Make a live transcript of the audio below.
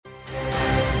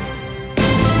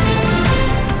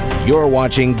You're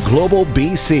watching Global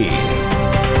BC.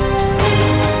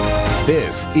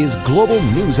 This is Global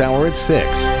News Hour at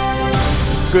 6.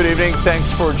 Good evening.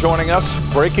 Thanks for joining us.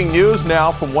 Breaking news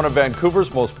now from one of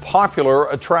Vancouver's most popular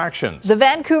attractions. The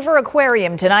Vancouver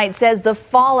Aquarium tonight says the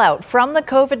fallout from the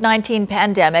COVID-19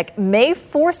 pandemic may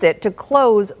force it to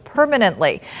close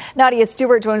permanently. Nadia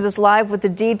Stewart joins us live with the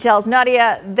details.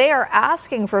 Nadia, they are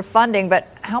asking for funding, but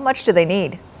how much do they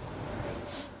need?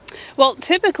 Well,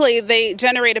 typically they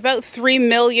generate about $3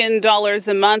 million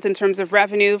a month in terms of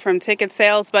revenue from ticket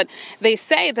sales, but they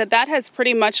say that has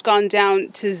pretty much gone down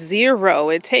to zero.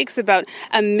 It takes about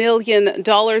 $1 million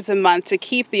a month to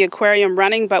keep the aquarium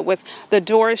running, but with the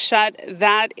doors shut,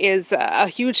 that is a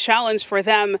huge challenge for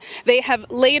them. They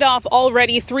have laid off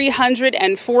already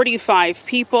 345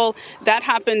 people. That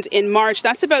happened in March.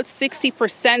 That's about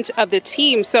 60% of the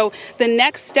team. So the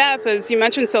next step, as you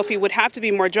mentioned, Sophie, would have to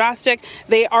be more drastic.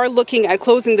 They are looking at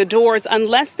closing the doors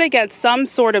unless they get some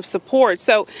sort of support.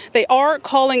 So they are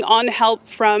calling on help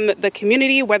from the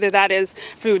community, whether that is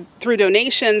through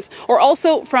donations or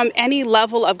also from any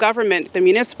level of government, the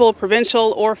municipal,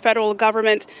 provincial, or federal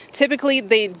government. Typically,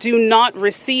 they do not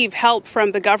receive help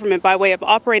from the government by way of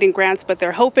operating grants, but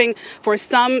they're hoping for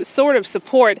some sort of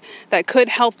support that could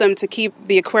help them to keep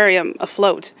the aquarium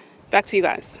afloat. Back to you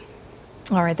guys.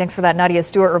 All right, thanks for that. Nadia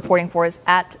Stewart reporting for us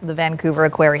at the Vancouver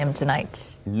Aquarium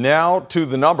tonight. Now to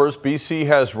the numbers. BC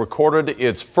has recorded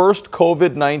its first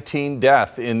COVID-19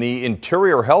 death in the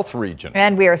Interior Health region.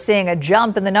 And we are seeing a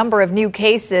jump in the number of new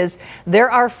cases.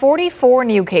 There are 44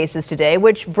 new cases today,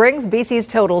 which brings BC's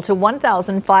total to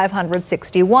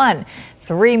 1,561.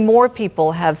 3 more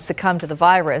people have succumbed to the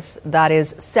virus. That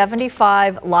is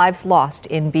 75 lives lost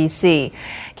in BC.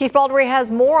 Keith Baldry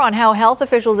has more on how health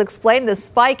officials explain the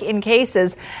spike in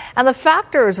cases and the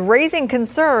factors raising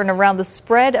concern around the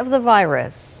spread of the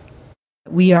virus.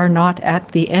 We are not at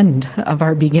the end of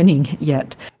our beginning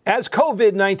yet. As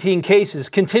COVID-19 cases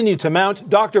continue to mount,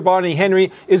 Dr. Bonnie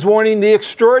Henry is warning the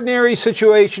extraordinary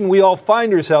situation we all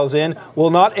find ourselves in will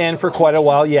not end for quite a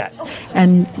while yet.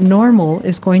 And normal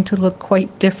is going to look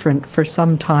quite different for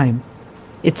some time.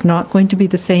 It's not going to be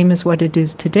the same as what it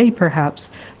is today, perhaps,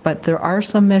 but there are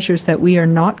some measures that we are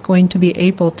not going to be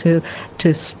able to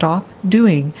stop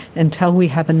doing until we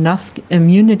have enough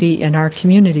immunity in our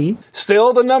community.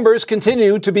 Still, the numbers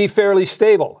continue to be fairly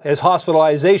stable, as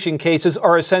hospitalization cases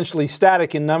are essentially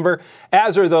static in number,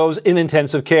 as are those in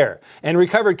intensive care. And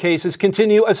recovered cases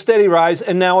continue a steady rise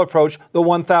and now approach the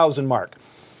 1,000 mark.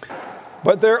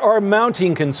 But there are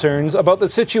mounting concerns about the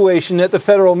situation at the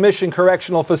Federal Mission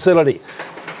Correctional Facility.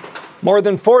 More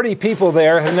than 40 people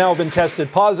there have now been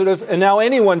tested positive, and now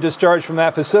anyone discharged from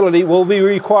that facility will be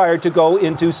required to go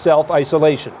into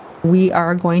self-isolation. We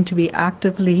are going to be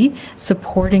actively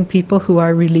supporting people who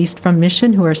are released from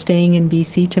Mission, who are staying in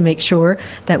BC, to make sure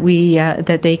that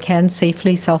that they can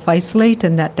safely self-isolate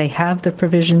and that they have the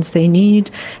provisions they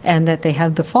need and that they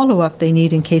have the follow-up they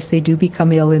need in case they do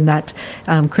become ill in that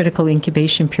critical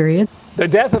incubation period. The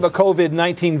death of a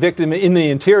COVID-19 victim in the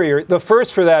Interior, the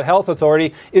first for that health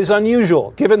authority, is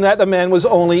unusual, given that the man was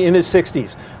only in his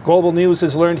 60s. Global News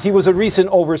has learned he was a recent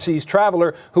overseas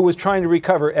traveler who was trying to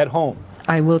recover at home.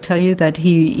 I will tell you that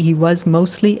he was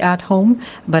mostly at home,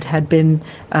 but had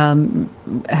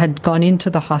gone into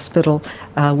the hospital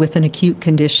with an acute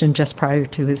condition just prior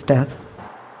to his death.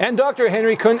 And Dr.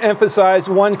 Henry couldn't emphasize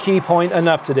one key point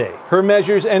enough today. Her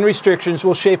measures and restrictions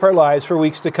will shape our lives for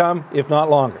weeks to come, if not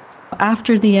longer.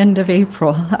 After the end of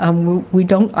April, I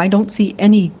don't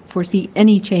foresee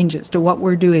any changes to what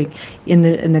we're doing in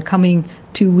the coming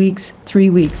 2 weeks, 3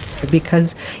 weeks,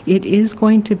 because it is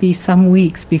going to be some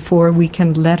weeks before we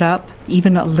can let up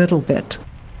even a little bit.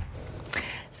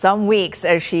 Some weeks,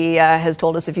 as she has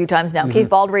told us a few times now. Keith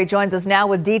Baldry joins us now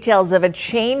with details of a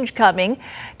change coming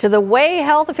to the way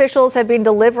health officials have been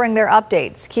delivering their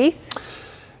updates. Keith?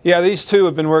 Yeah, these two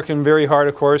have been working very hard,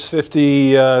 of course. I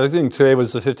think today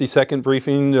was the 52nd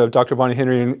briefing Dr. Bonnie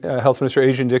Henry and Health Minister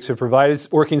Adrian Dix have provided,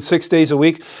 working 6 days a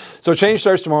week. So change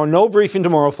starts tomorrow. No briefing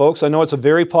tomorrow, folks. I know it's a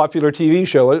very popular TV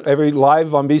show, every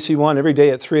live on BC One, every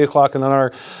day at 3 o'clock and on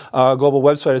our global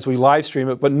website as we live stream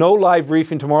it. But no live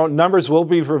briefing tomorrow. Numbers will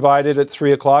be provided at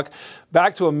 3 o'clock.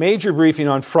 Back to a major briefing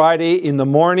on Friday in the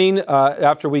morning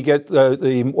after we get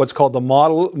what's called the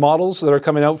models that are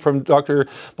coming out from Dr.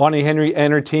 Bonnie Henry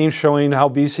and her team showing how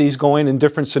BC's going in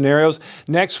different scenarios.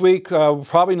 Next week, we're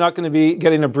probably not going to be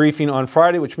getting a briefing on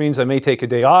Friday, which means I may take a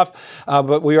day off.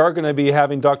 But we are going to be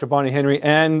having Dr. Bonnie Henry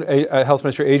and Health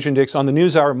Minister Adrian Dix on the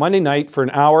News Hour Monday night for an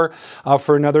hour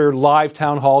for another live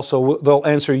town hall. So they'll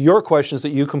answer your questions that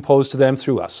you can pose to them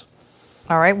through us.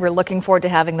 All right, we're looking forward to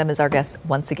having them as our guests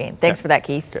once again. Thanks for that,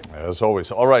 Keith. Okay. As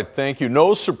always. All right, thank you.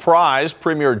 No surprise,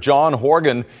 Premier John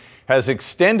Horgan has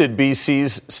extended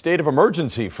BC's state of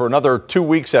emergency for another 2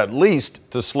 weeks at least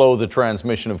to slow the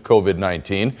transmission of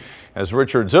COVID-19. As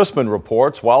Richard Zussman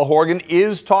reports, while Horgan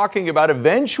is talking about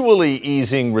eventually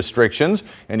easing restrictions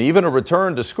and even a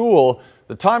return to school,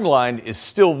 the timeline is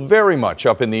still very much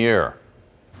up in the air.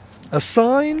 A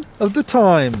sign of the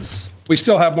times. We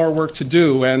still have more work to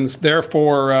do, and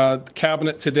therefore the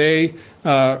Cabinet today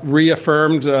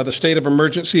reaffirmed the state of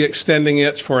emergency, extending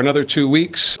it for another 2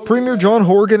 weeks. Premier John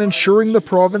Horgan ensuring the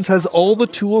province has all the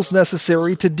tools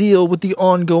necessary to deal with the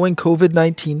ongoing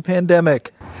COVID-19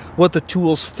 pandemic. What the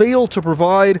tools fail to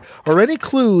provide are any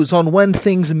clues on when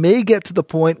things may get to the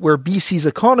point where BC's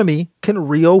economy can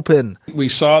reopen. We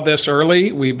saw this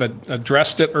early, we've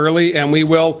addressed it early, and we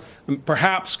will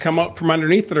perhaps come out from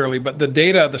underneath it early, but the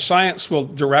data, the science will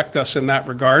direct us in that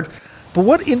regard. But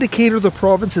what indicator the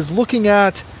province is looking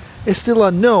at is still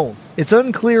unknown. It's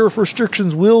unclear if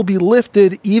restrictions will be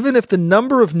lifted, even if the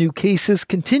number of new cases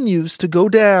continues to go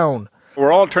down.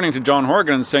 We're all turning to John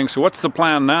Horgan and saying, so what's the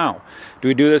plan now? Do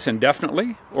we do this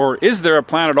indefinitely, or is there a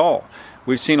plan at all?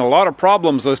 We've seen a lot of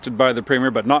problems listed by the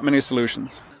Premier, but not many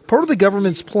solutions. Part of the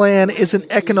government's plan is an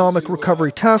economic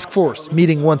recovery task force,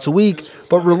 meeting once a week,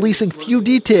 but releasing few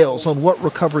details on what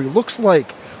recovery looks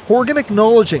like. Horgan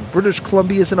acknowledging British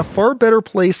Columbia is in a far better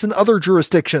place than other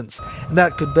jurisdictions, and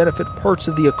that could benefit parts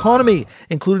of the economy,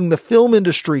 including the film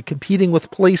industry competing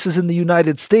with places in the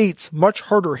United States much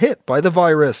harder hit by the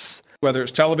virus. Whether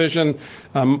it's television,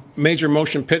 major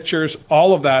motion pictures,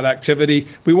 all of that activity,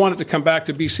 we want it to come back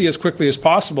to BC as quickly as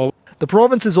possible. The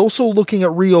province is also looking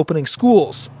at reopening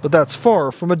schools, but that's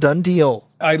far from a done deal.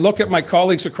 I look at my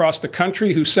colleagues across the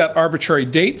country who set arbitrary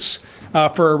dates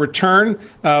for a return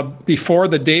before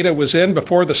the data was in,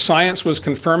 before the science was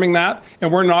confirming that,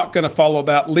 and we're not going to follow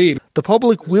that lead. The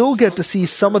public will get to see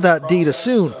some of that data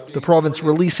soon, the province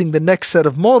releasing the next set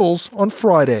of models on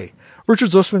Friday. Richard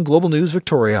Zussman, Global News,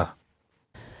 Victoria.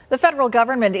 The federal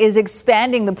government is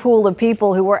expanding the pool of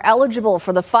people who are eligible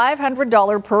for the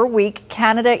 $500 per week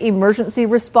Canada Emergency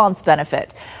Response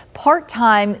Benefit.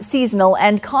 Part-time, seasonal,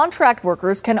 and contract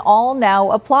workers can all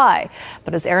now apply.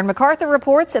 But as Aaron MacArthur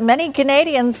reports, many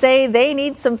Canadians say they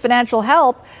need some financial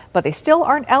help, but they still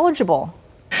aren't eligible.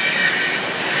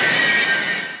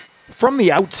 From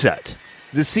the outset,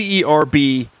 the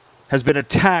CERB has been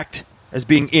attacked as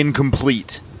being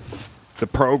incomplete. The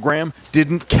program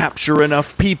didn't capture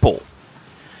enough people.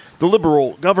 The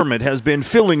Liberal government has been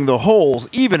filling the holes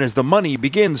even as the money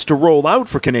begins to roll out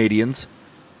for Canadians.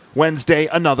 Wednesday,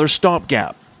 another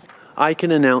stopgap. I can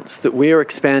announce that we are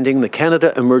expanding the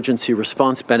Canada Emergency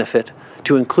Response Benefit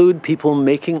to include people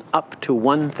making up to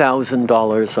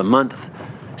 $1,000 a month,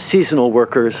 seasonal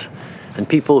workers, and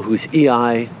people whose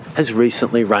EI has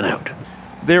recently run out.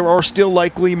 There are still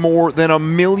likely more than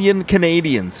 1 million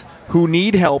Canadians who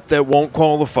need help that won't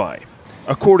qualify.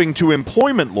 According to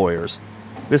employment lawyers,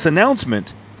 this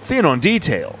announcement thin on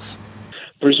details.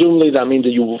 Presumably that means that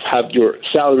you will have your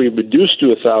salary reduced to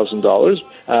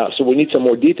 $1,000, so we need some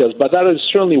more details, but that is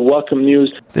certainly welcome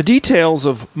news. The details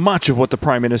of much of what the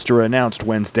Prime Minister announced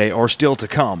Wednesday are still to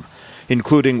come,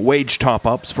 including wage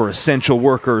top-ups for essential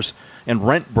workers and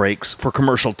rent breaks for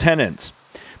commercial tenants.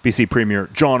 BC Premier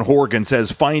John Horgan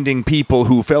says finding people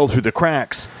who fell through the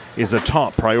cracks is a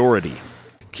top priority.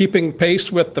 Keeping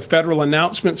pace with the federal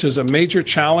announcements is a major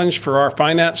challenge for our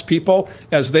finance people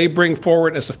as they bring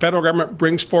forward, as the federal government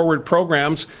brings forward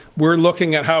programs. We're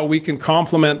looking at how we can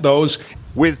complement those.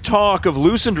 With talk of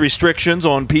loosened restrictions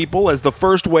on people as the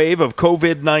first wave of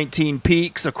COVID-19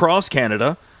 peaks across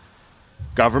Canada,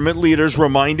 government leaders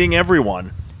reminding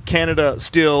everyone Canada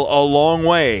still a long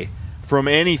way from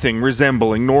anything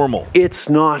resembling normal. It's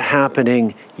not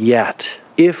happening yet.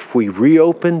 If we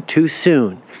reopen too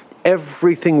soon,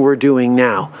 everything we're doing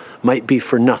now might be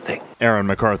for nothing. Aaron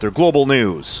MacArthur, Global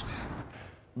News.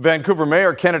 Vancouver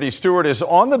Mayor Kennedy Stewart is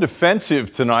on the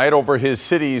defensive tonight over his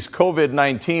city's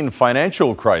COVID-19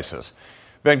 financial crisis.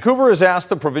 Vancouver has asked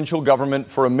the provincial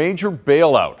government for a major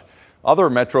bailout. Other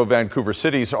Metro Vancouver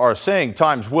cities are saying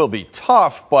times will be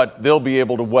tough, but they'll be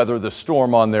able to weather the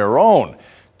storm on their own.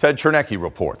 Ted Chernecki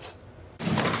reports.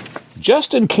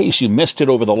 Just in case you missed it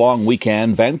over the long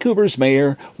weekend, Vancouver's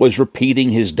mayor was repeating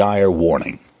his dire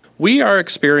warning. We are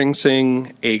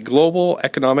experiencing a global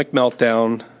economic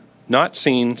meltdown not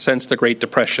seen since the Great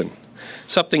Depression,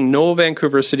 something no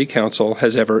Vancouver City Council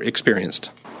has ever experienced.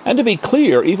 And to be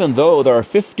clear, even though there are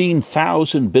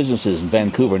 15,000 businesses in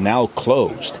Vancouver now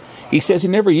closed, he says he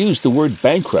never used the word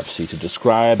bankruptcy to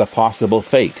describe a possible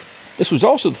fate. This was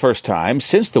also the first time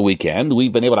since the weekend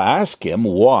we've been able to ask him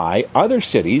why other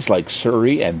cities like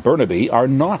Surrey and Burnaby are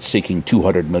not seeking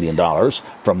 $200 million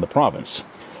from the province.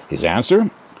 His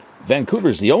answer? Vancouver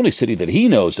is the only city that he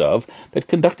knows of that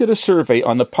conducted a survey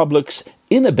on the public's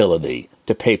inability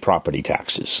to pay property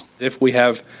taxes. If we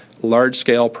have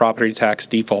large-scale property tax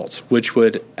defaults, which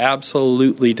would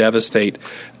absolutely devastate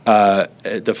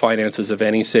the finances of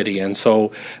any city. And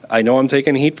so I know I'm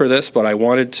taking heat for this, but I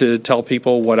wanted to tell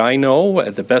people what I know,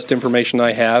 the best information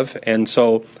I have, and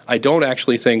so I don't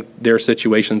actually think their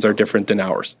situations are different than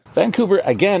ours. Vancouver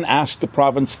again asked the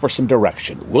province for some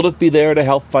direction. Will it be there to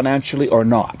help financially or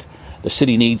not? The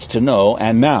city needs to know,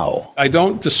 and now. I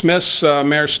don't dismiss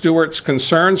Mayor Stewart's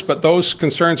concerns, but those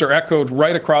concerns are echoed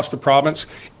right across the province,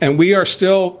 and we are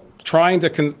still trying to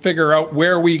figure out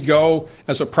where we go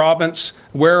as a province,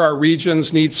 where our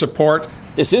regions need support.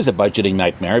 This is a budgeting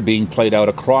nightmare being played out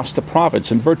across the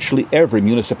province in virtually every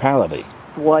municipality.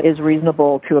 What is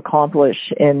reasonable to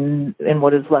accomplish in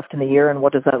what is left in the year, and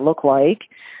what does that look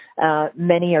like?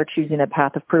 Many are choosing a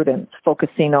path of prudence,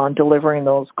 focusing on delivering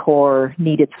those core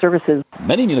needed services.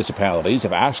 Many municipalities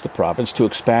have asked the province to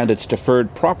expand its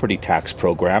deferred property tax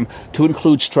program to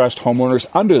include stressed homeowners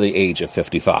under the age of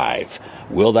 55.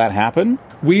 Will that happen?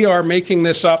 We are making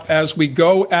this up as we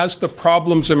go, as the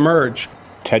problems emerge.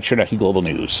 Ted Chernecki, Global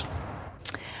News.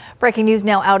 Breaking news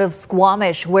now out of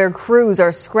Squamish, where crews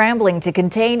are scrambling to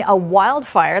contain a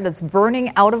wildfire that's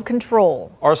burning out of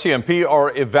control. RCMP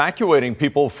are evacuating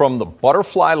people from the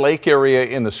Butterfly Lake area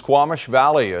in the Squamish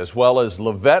Valley, as well as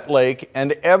Levette Lake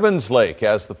and Evans Lake,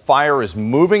 as the fire is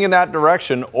moving in that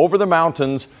direction over the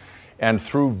mountains and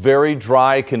through very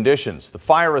dry conditions. The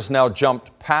fire has now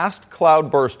jumped past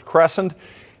Cloudburst Crescent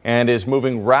and is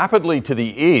moving rapidly to the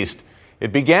east.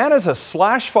 It began as a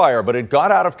slash fire, but it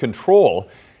got out of control.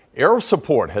 Air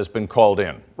support has been called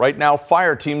in. Right now,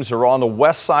 fire teams are on the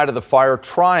west side of the fire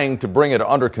trying to bring it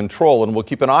under control, and we'll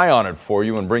keep an eye on it for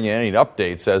you and bring you any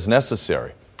updates as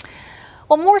necessary.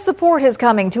 Well, more support is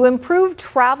coming to improve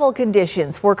travel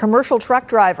conditions for commercial truck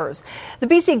drivers. The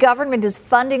BC government is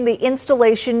funding the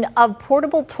installation of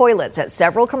portable toilets at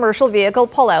several commercial vehicle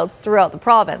pullouts throughout the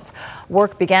province.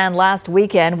 Work began last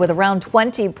weekend with around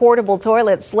 20 portable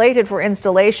toilets slated for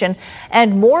installation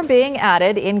and more being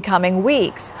added in coming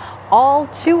weeks. All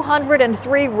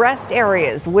 203 rest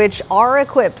areas, which are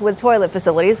equipped with toilet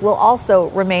facilities, will also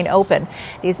remain open.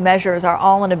 These measures are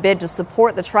all in a bid to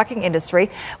support the trucking industry,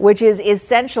 which is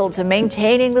essential to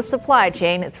maintaining the supply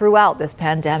chain throughout this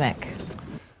pandemic.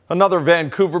 Another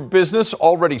Vancouver business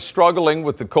already struggling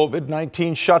with the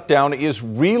COVID-19 shutdown is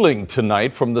reeling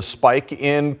tonight from the spike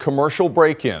in commercial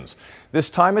break-ins. This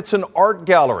time it's an art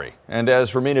gallery. And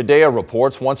as Romina Dea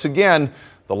reports, once again,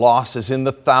 the loss is in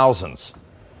the thousands.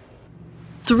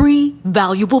 3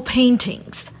 valuable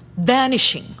paintings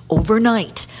vanishing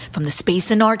overnight from the Space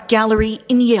and Art Gallery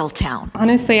in Yaletown.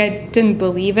 Honestly, I didn't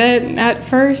believe it at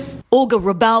first. Olga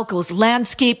Rabalko's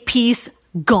landscape piece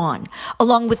gone,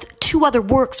 along with 2 other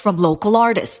works from local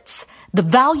artists. The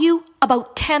value,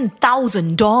 about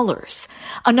 $10,000.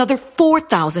 Another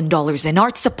 $4,000 in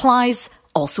art supplies,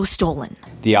 also stolen.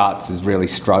 The arts is really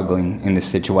struggling in this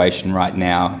situation right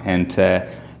now, and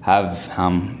to have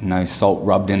salt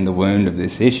rubbed in the wound of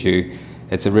this issue,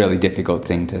 it's a really difficult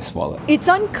thing to swallow. It's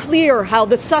unclear how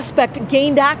the suspect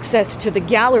gained access to the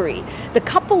gallery. The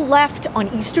couple left on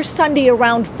Easter Sunday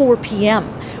around 4 p.m.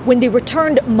 When they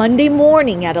returned Monday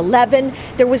morning at 11,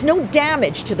 there was no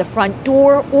damage to the front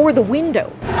door or the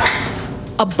window.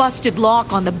 A busted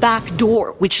lock on the back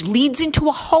door, which leads into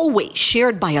a hallway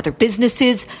shared by other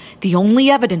businesses, the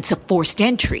only evidence of forced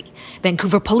entry.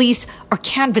 Vancouver police are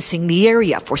canvassing the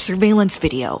area for surveillance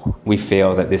video. We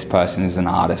feel that this person is an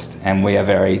artist, and we are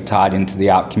very tied into the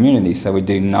art community, so we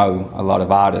do know a lot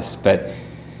of artists, but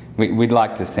we'd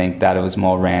like to think that it was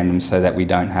more random so that we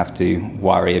don't have to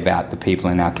worry about the people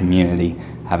in our community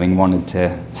having wanted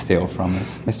to steal from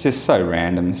us. It's just so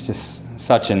random. It's just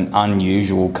such an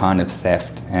unusual kind of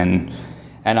theft. And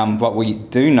what we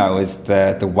do know is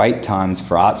the wait times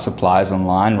for art supplies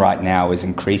online right now is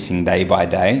increasing day by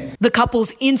day. The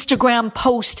couple's Instagram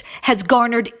post has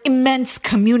garnered immense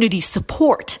community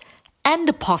support and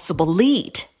a possible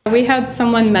lead. We had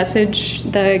someone message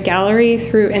the gallery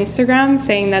through Instagram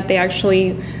saying that they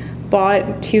actually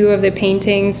bought 2 of the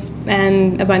paintings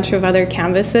and a bunch of other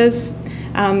canvases.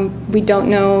 We don't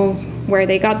know where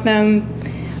they got them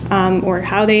or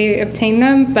how they obtained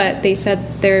them, but they said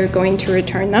they're going to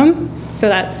return them. So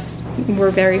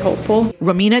we're very hopeful.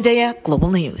 Romina Dea,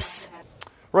 Global News.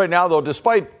 Right now, though,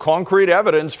 despite concrete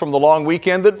evidence from the long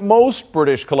weekend that most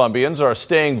British Columbians are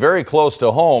staying very close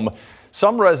to home,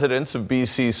 Some residents of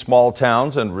BC's small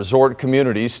towns and resort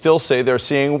communities still say they're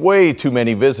seeing way too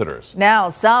many visitors. Now,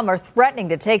 some are threatening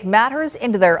to take matters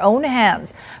into their own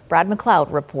hands. Brad McLeod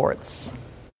reports.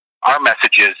 Our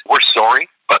message is, we're sorry,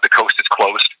 but the coast is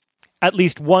closed. At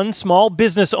least one small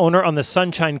business owner on the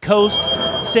Sunshine Coast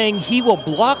saying he will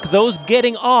block those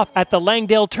getting off at the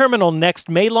Langdale terminal next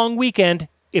May long weekend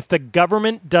if the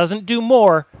government doesn't do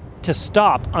more to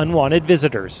stop unwanted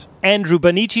visitors. Andrew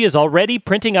Bonici is already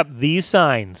printing up these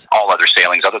signs. All other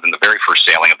sailings, other than the very first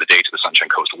sailing of the day to the Sunshine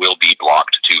Coast, will be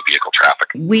blocked to vehicle traffic.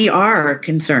 We are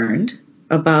concerned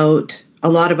about a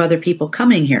lot of other people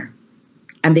coming here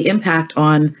and the impact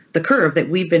on the curve that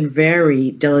we've been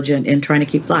very diligent in trying to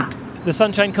keep flat. The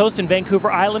Sunshine Coast and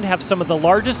Vancouver Island have some of the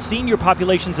largest senior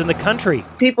populations in the country.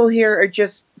 People here are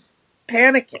just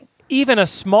panicking. Even a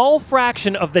small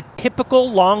fraction of the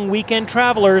typical long weekend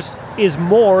travelers is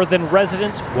more than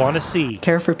residents want to see.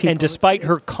 Care for people. And despite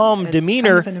her calm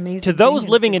demeanor, to those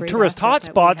living in tourist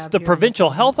hotspots, the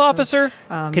provincial health officer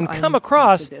can come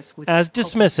across as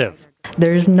dismissive.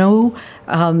 There's no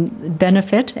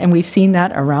benefit, and we've seen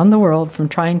that around the world, from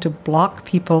trying to block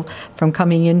people from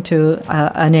coming into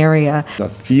an area. The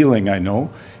feeling, I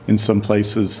know, in some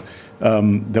places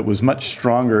that was much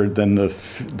stronger than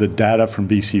the data from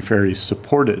BC Ferries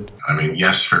supported. I mean,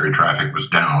 yes, ferry traffic was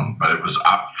down, but it was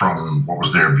up from what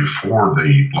was there before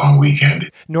the long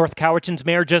weekend. North Cowichan's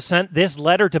mayor just sent this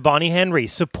letter to Bonnie Henry,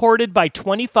 supported by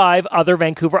 25 other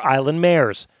Vancouver Island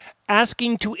mayors,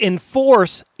 asking to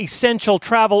enforce essential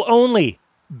travel only,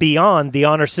 beyond the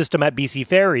honor system at BC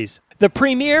Ferries. The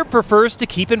Premier prefers to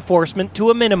keep enforcement to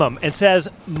a minimum and says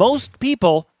most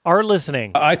people are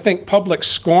listening. I think public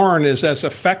scorn is as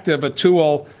effective a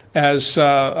tool as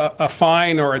a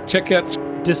fine or a ticket.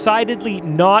 Decidedly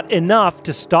not enough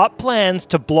to stop plans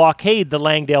to blockade the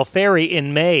Langdale Ferry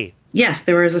in May. Yes,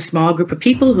 there is a small group of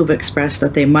people who've expressed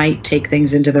that they might take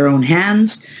things into their own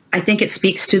hands. I think it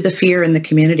speaks to the fear in the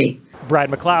community. Brad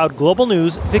McLeod, Global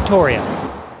News, Victoria.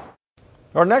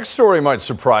 Our next story might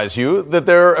surprise you, that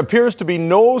there appears to be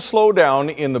no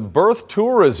slowdown in the birth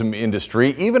tourism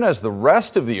industry, even as the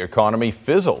rest of the economy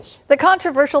fizzles. The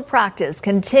controversial practice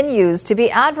continues to be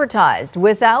advertised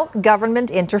without government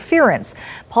interference.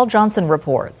 Paul Johnson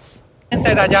reports. Selling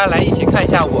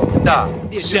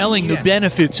the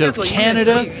benefits of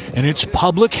Canada and its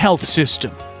public health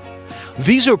system.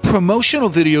 These are promotional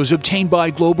videos obtained by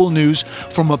Global News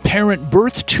from apparent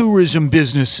birth tourism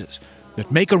businesses that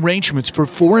make arrangements for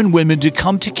foreign women to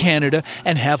come to Canada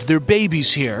and have their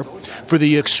babies here for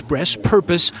the express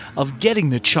purpose of getting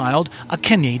the child a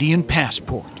Canadian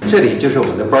passport.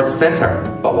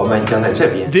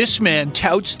 This man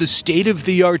touts the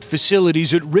state-of-the-art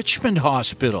facilities at Richmond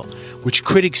Hospital, which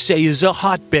critics say is a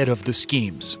hotbed of the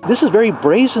schemes. This is very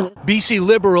brazen. BC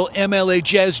Liberal MLA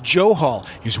Jez Johal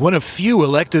is one of few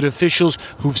elected officials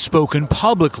who've spoken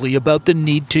publicly about the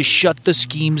need to shut the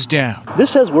schemes down.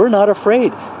 This says we're not afraid.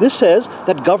 This says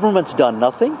that government's done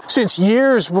nothing. Since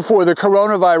years before the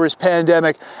coronavirus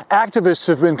pandemic, activists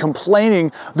have been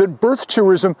complaining that birth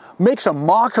tourism makes a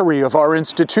mockery of our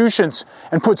institutions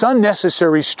and puts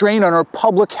unnecessary strain on our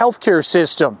public healthcare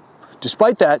system.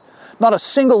 Despite that, not a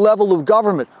single level of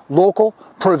government, local,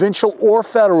 provincial, or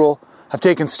federal, have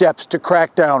taken steps to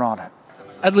crack down on it.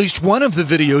 At least one of the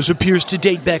videos appears to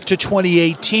date back to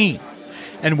 2018.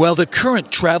 And while the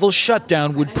current travel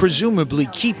shutdown would presumably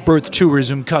keep birth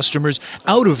tourism customers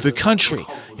out of the country,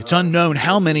 it's unknown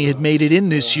how many had made it in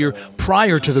this year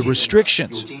prior to the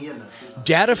restrictions.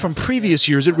 Data from previous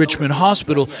years at Richmond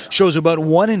Hospital shows about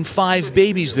 1 in 5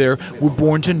 babies there were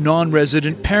born to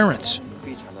non-resident parents.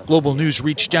 Global News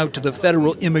reached out to the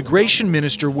federal immigration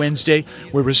minister Wednesday,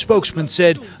 where a spokesman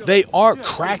said they are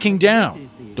cracking down,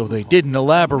 though they didn't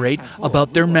elaborate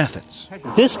about their methods.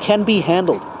 This can be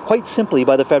handled quite simply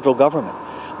by the federal government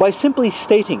by simply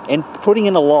stating and putting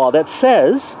in a law that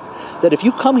says that if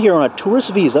you come here on a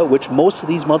tourist visa, which most of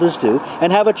these mothers do,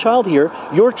 and have a child here,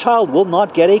 your child will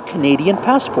not get a Canadian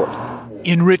passport.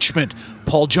 In Richmond,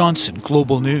 Paul Johnson,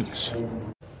 Global News.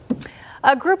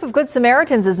 A group of Good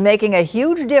Samaritans is making a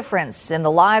huge difference in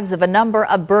the lives of a number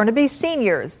of Burnaby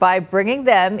seniors by bringing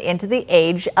them into the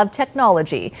age of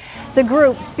technology. The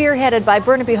group, spearheaded by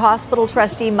Burnaby Hospital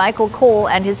trustee Michael Cole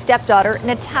and his stepdaughter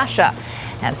Natasha,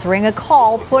 answering a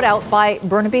call put out by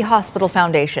Burnaby Hospital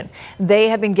Foundation. They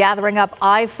have been gathering up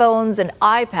iPhones and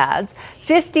iPads.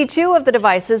 52 of the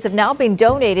devices have now been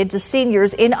donated to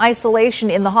seniors in isolation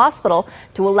in the hospital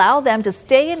to allow them to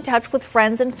stay in touch with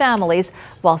friends and families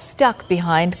while stuck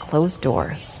behind closed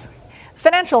doors.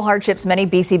 Financial hardships many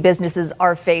BC businesses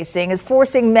are facing is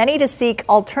forcing many to seek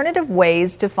alternative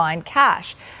ways to find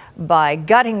cash. by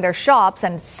gutting their shops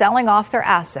and selling off their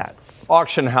assets.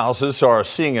 Auction houses are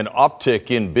seeing an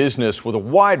uptick in business with a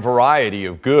wide variety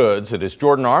of goods. And as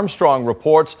Jordan Armstrong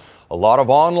reports, a lot of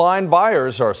online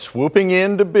buyers are swooping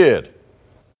in to bid.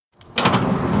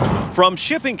 From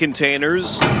shipping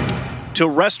containers to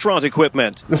restaurant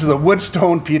equipment. This is a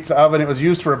Woodstone pizza oven. It was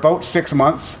used for about 6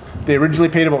 months. They originally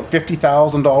paid about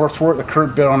 $50,000 for it. The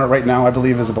current bid on it right now, I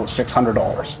believe, is about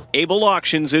 $600. Able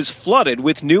Auctions is flooded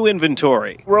with new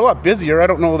inventory. We're a lot busier. I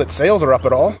don't know that sales are up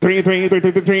at all.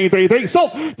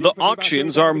 Sold. The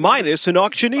auctions are minus an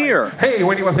auctioneer. Hey,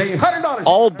 when you want to say $100.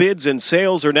 All bids and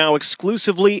sales are now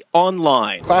exclusively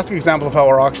online. Classic example of how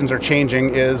our auctions are changing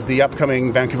is the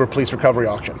upcoming Vancouver Police Recovery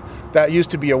Auction. That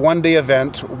used to be a one-day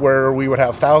event where we would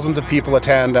have thousands of people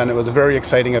attend, and it was a very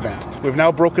exciting event. We've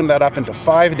now broken that up into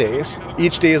 5 days.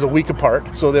 Each day is a week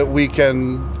apart so that we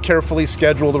can carefully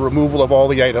schedule the removal of all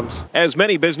the items. As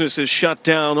many businesses shut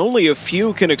down, only a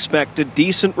few can expect a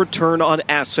decent return on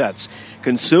assets.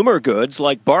 Consumer goods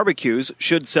like barbecues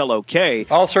should sell okay.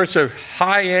 All sorts of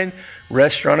high-end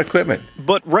restaurant equipment.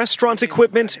 But restaurant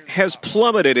equipment has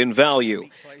plummeted in value.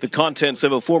 The contents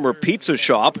of a former pizza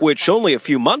shop, which only a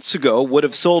few months ago would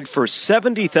have sold for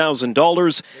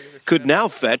 $70,000, could now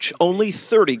fetch only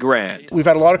 $30,000. We've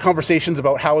had a lot of conversations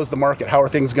about how is the market, how are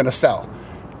things going to sell.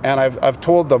 And I've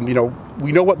told them,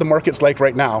 we know what the market's like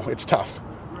right now. It's tough.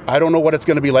 I don't know what it's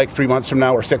going to be like 3 months from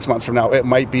now or 6 months from now. It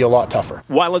might be a lot tougher.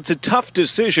 While it's a tough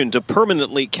decision to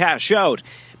permanently cash out,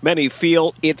 many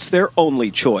feel it's their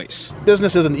only choice.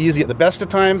 Business isn't easy at the best of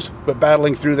times, but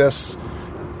battling through this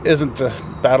isn't a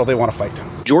battle they want to fight.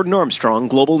 Jordan Armstrong,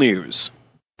 Global News.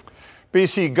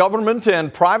 BC government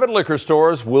and private liquor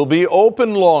stores will be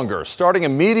open longer. Starting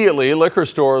immediately, liquor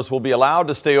stores will be allowed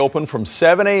to stay open from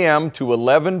 7 a.m. to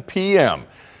 11 p.m.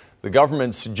 The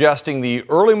government suggesting the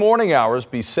early morning hours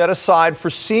be set aside for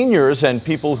seniors and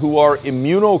people who are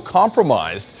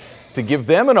immunocompromised to give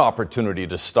them an opportunity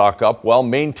to stock up while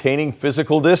maintaining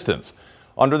physical distance.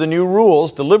 Under the new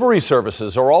rules, delivery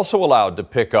services are also allowed to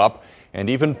pick up and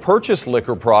even purchase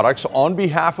liquor products on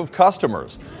behalf of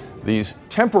customers. These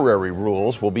temporary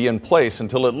rules will be in place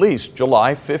until at least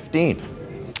July 15th.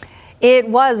 It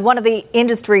was one of the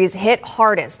industries hit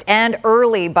hardest and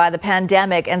early by the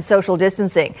pandemic and social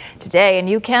distancing. Today, a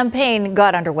new campaign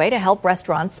got underway to help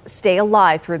restaurants stay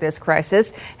alive through this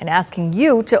crisis and asking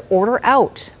you to order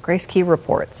out. Grace Key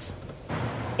reports.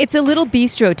 It's a little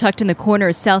bistro tucked in the corner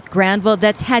of South Granville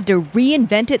that's had to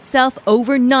reinvent itself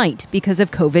overnight because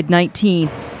of COVID-19.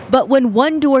 But when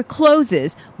one door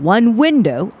closes, one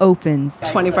window opens.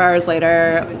 24 hours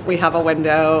later, we have a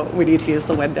window. We need to use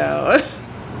the window.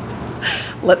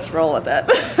 Let's roll with it.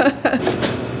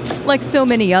 Like so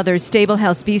many others, Stable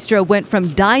House Bistro went from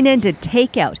dine-in to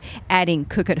takeout, adding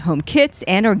cook-at-home kits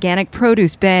and organic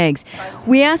produce bags.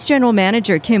 We asked General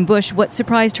Manager Kim Bush what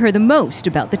surprised her the most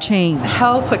about the change.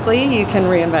 How quickly you can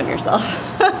reinvent yourself.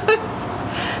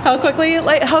 How quickly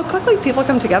people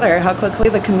come together, how quickly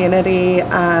the community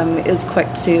is quick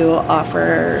to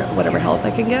offer whatever help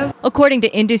they can give. According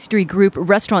to industry group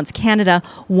Restaurants Canada,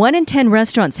 1 in 10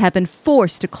 restaurants have been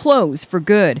forced to close for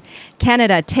good.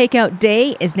 Canada Takeout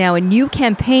Day is now a new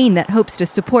campaign that hopes to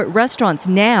support restaurants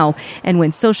now and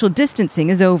when social distancing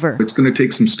is over. It's going to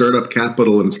take some startup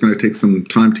capital and it's going to take some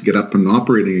time to get up and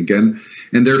operating again.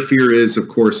 And their fear is, of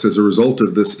course, as a result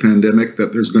of this pandemic,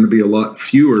 that there's going to be a lot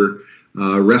fewer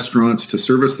restaurants to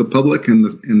service the public, and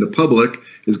the public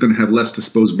is going to have less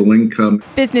disposable income.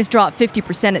 Business dropped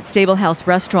 50% at Stable House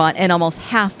Restaurant, and almost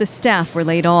half the staff were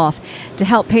laid off. To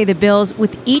help pay the bills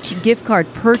with each gift card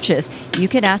purchase, you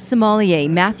could ask sommelier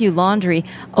Matthew Laundrie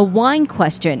a wine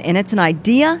question, and it's an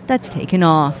idea that's taken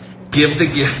off. Give the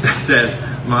gift that says,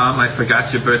 "Mom, I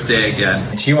forgot your birthday again."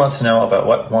 And she wants to know about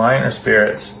what wine or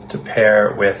spirits to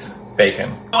pair with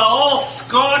bacon. Well, all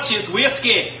Scotch is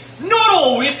whiskey. Not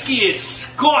all whiskey is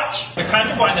Scotch. The kind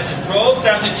of wine that just rolls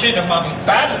down the chin of Mommy's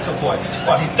bad little boy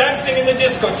while he's dancing in the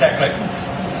discotheque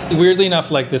like... Weirdly enough,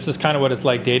 this is kind of what it's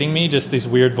like dating me, just these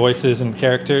weird voices and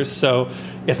characters. So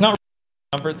it's not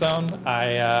comfort zone.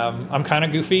 I'm kind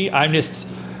of goofy.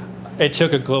 It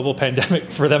took a global pandemic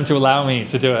for them to allow me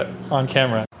to do it on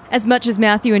camera. As much as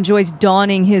Matthew enjoys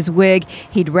donning his wig,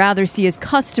 he'd rather see his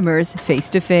customers face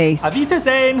to face. Auf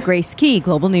Wiedersehen. Grace Key,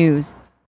 Global News.